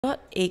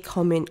Got a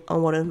comment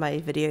on one of my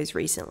videos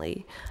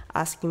recently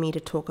asking me to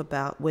talk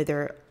about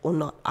whether or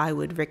not I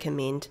would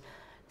recommend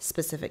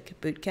specific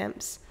boot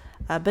camps.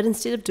 But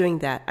instead of doing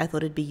that, I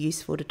thought it'd be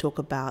useful to talk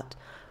about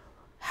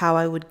how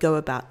I would go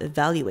about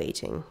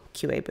evaluating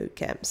QA boot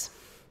camps.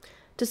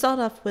 To start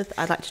off with,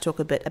 I'd like to talk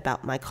a bit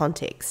about my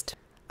context.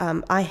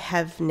 I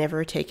have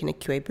never taken a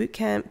QA boot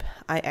camp.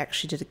 I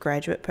actually did a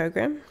graduate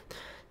program.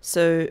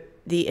 So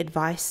the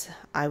advice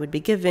I would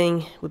be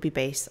giving would be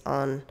based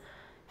on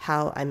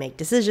how I make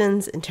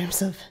decisions in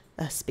terms of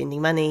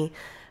spending money,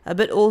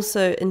 but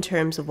also in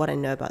terms of what I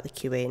know about the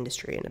QA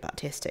industry and about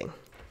testing.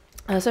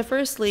 So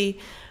firstly,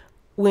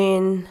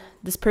 when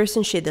this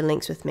person shared the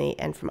links with me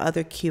and from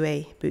other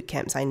QA boot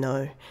camps I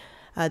know,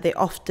 they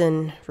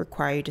often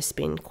require you to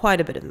spend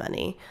quite a bit of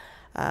money,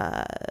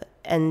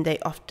 and they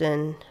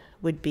often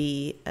would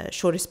be a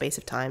shorter space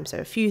of time, so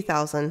a few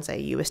thousand, say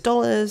US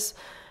dollars,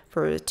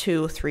 for a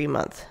 2 or 3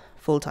 month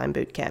full-time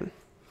boot camp.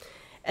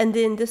 And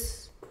then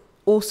this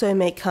also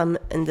may come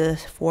in the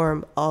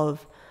form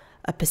of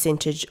a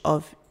percentage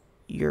of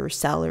your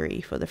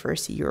salary for the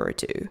first year or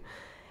two.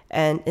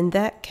 And in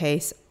that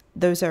case,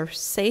 those are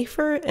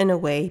safer in a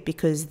way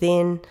because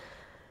then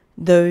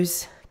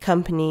those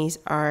companies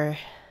are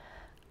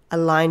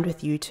aligned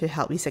with you to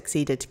help you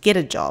succeed to get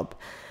a job.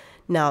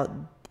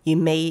 Now, you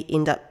may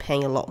end up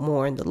paying a lot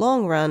more in the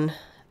long run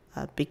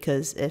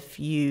because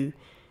if you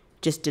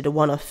just did a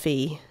one-off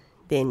fee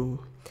and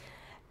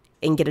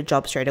get a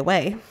job straight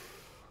away,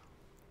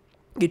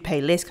 you'd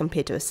pay less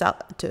compared to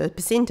a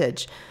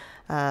percentage,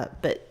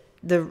 but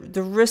the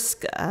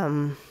risk,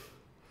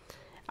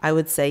 I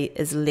would say,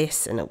 is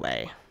less in a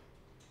way,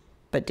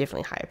 but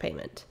definitely higher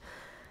payment.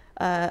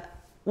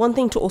 One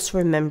thing to also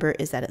remember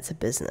is that it's a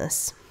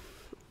business.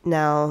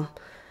 Now,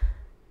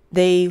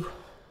 they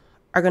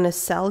are going to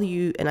sell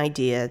you an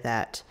idea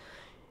that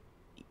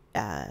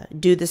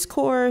do this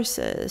course,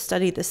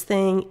 study this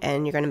thing,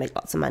 and you're going to make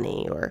lots of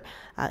money. Or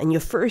in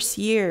your first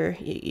year,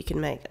 you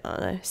can make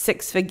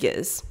 6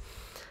 figures.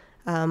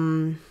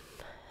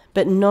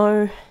 But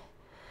know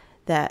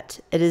that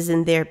it is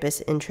in their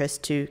best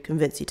interest to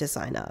convince you to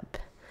sign up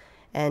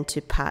and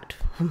to part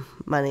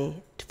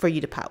money, for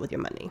you to part with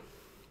your money.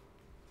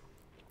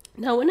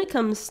 Now, when it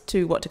comes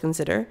to what to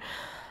consider,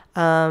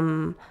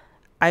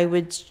 I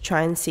would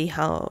try and see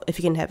if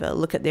you can have a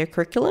look at their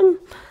curriculum,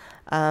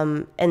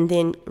 and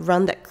then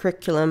run that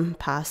curriculum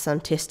past some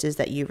testers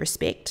that you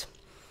respect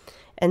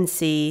and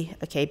see,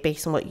 okay,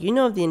 based on what you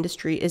know of the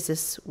industry, is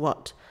this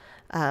what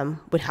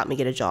would help me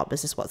get a job?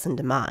 Is this what's in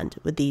demand?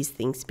 Would these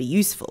things be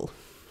useful?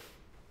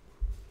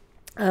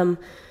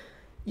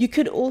 You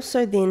could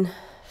also then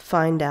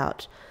find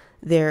out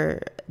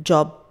their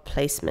job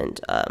placement,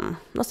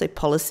 not say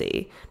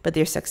policy, but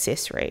their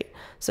success rate.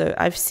 So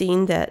I've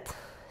seen that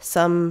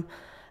some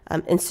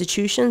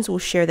institutions will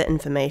share that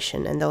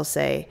information and they'll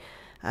say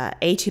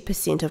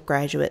 80% of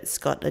graduates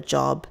got a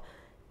job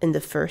in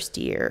the first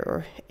year,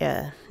 or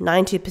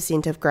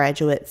 90% of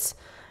graduates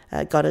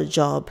got a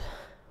job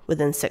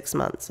within 6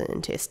 months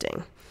in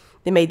testing.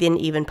 They may then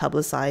even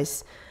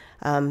publicize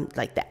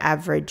like the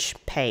average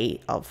pay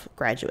of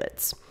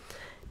graduates.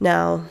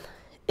 Now,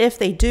 if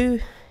they do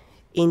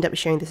end up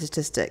sharing the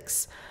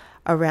statistics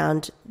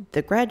around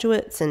the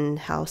graduates and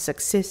how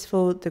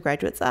successful the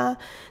graduates are,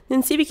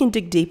 then see if you can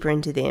dig deeper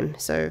into them.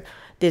 So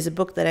there's a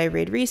book that I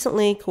read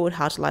recently called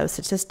How to Lie with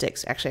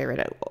Statistics. Actually, I read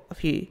it a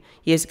few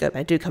years ago, but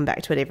I do come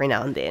back to it every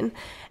now and then.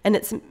 And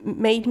it's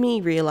made me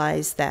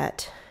realize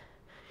that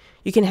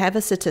you can have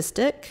a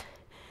statistic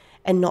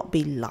and not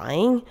be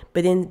lying,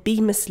 but then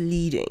be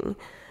misleading.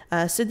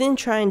 So then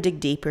try and dig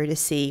deeper to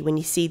see, when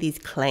you see these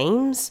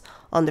claims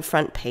on the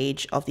front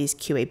page of these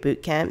QA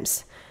boot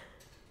camps,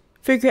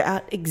 figure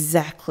out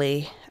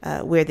exactly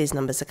where these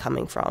numbers are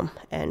coming from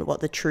and what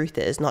the truth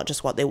is, not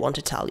just what they want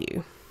to tell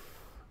you.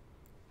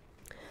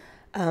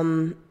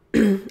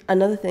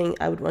 Another thing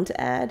I would want to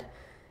add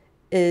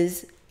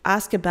is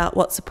ask about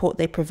what support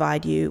they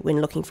provide you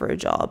when looking for a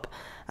job.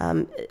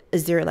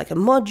 Is there like a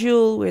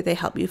module where they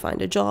help you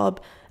find a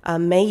job?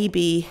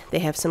 Maybe they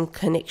have some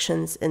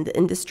connections in the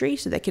industry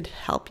so they could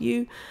help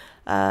you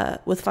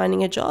with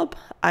finding a job.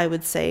 I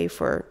would say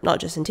for not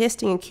just in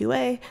testing and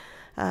QA,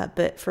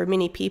 but for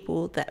many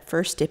people, that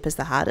first step is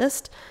the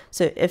hardest.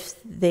 So if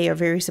they are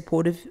very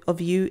supportive of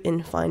you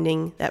in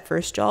finding that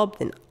first job,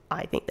 then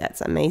I think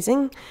that's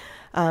amazing.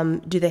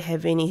 Do they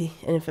have any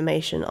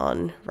information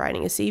on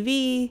writing a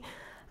CV?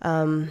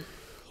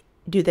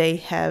 Do they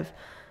have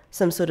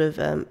some sort of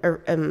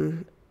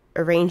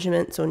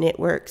arrangements or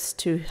networks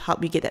to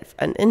help you get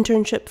an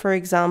internship, for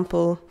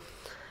example?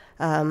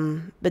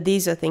 But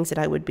these are things that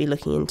I would be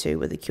looking into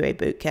with the QA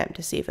bootcamp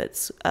to see if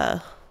it's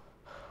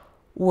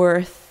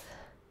worth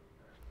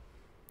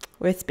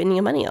spending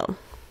your money on.